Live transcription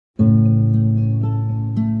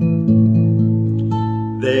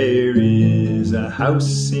There is a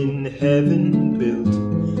house in heaven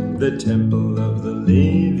built, the temple of the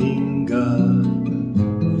living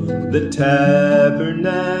God, the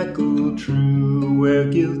tabernacle true, where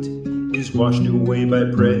guilt is washed away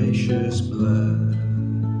by precious blood.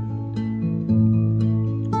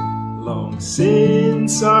 Long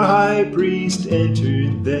since our high priest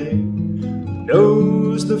entered there, who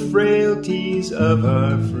knows the frailties of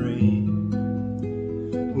our frame,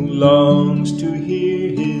 who longs to hear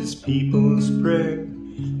his people's prayer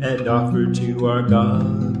and offer to our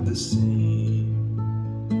God the same.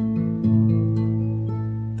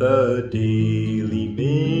 The daily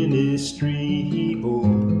ministry he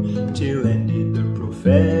bore till ended the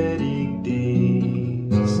prophetic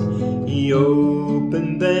days. He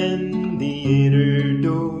opened then the inner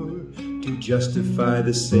door to justify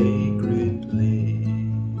the sacred place.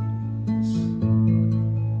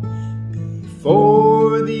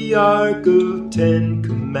 Before the Ark of 10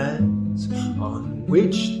 Commandments, on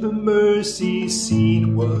which the mercy seat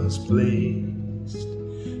was placed,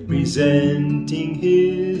 presenting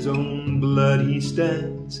his own blood he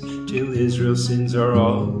stands, till Israel's sins are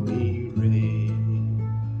all erased.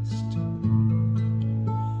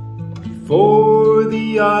 Before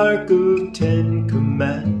the Ark of 10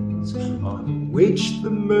 Commandments, on which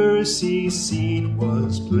the mercy seat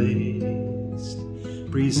was placed,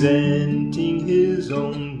 presenting his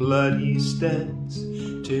own blood he stands,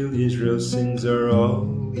 till Israel's sins are all